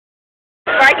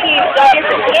Marky, go get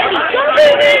some candy.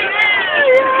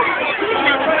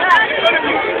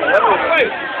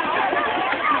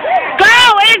 Go,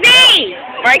 Izzy!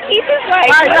 Marquise is like,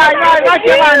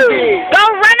 go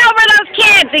run over those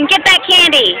kids and get that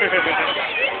candy.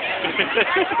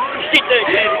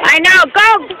 I know, go,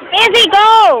 Izzy,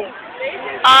 go!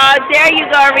 Oh, there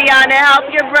you go, Rihanna, help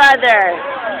your brother.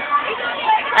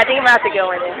 I think I'm going to have to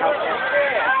go in and help him.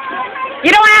 You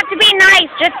don't have to be nice,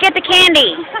 just get the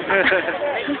candy.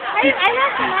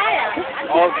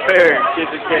 All fair, get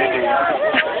the candy.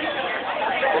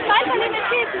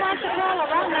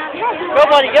 Go,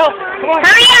 buddy, go. Come on.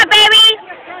 Hurry up, baby.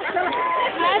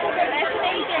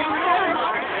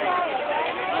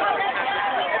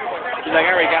 She's like, I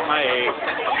already got my egg.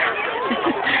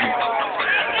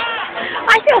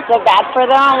 I feel so bad for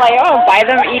them. I'm like, oh, buy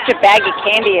them each a bag of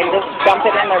candy and just dump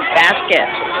it in their basket.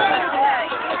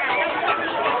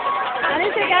 At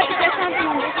least I got to get something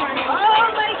on this one. Oh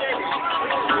my goodness.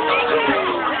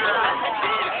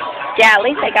 Yeah, at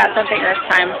least I got something this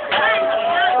time.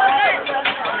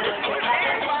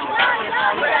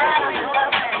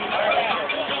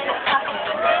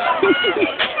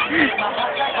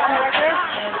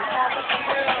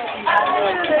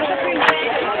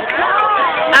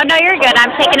 Oh, no, you're good.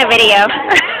 I'm taking a video.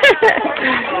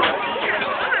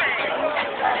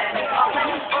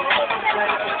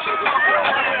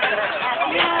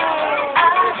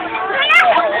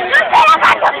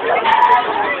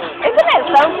 Isn't it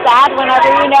so sad whenever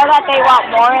you know that they want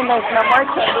more and there's no more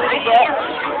candy to get?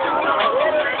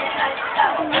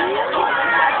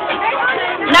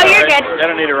 No, you're good. I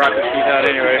don't need to rock the teeth out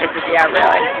anyway. Yeah,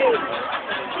 really.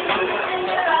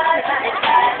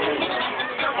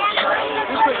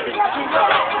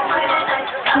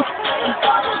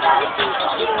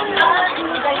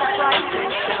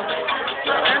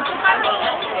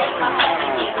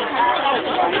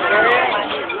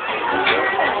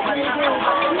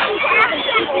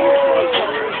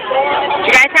 Did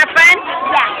you guys have fun?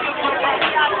 Yeah.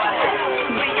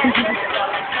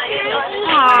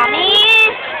 Aw, man.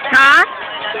 Huh?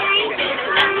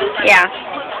 Yeah.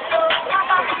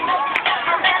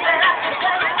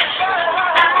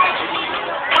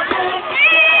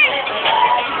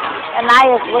 And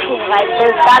I is looking like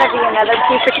there's got to be another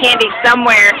piece of candy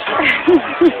somewhere.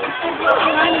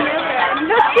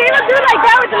 Look, she would do like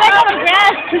that with the leg on the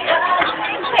grass.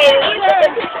 Hey,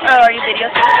 oh, are you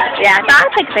videotaping? Yeah, so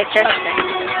I'll take a picture.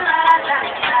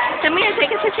 Come here,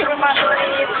 take a picture with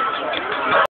my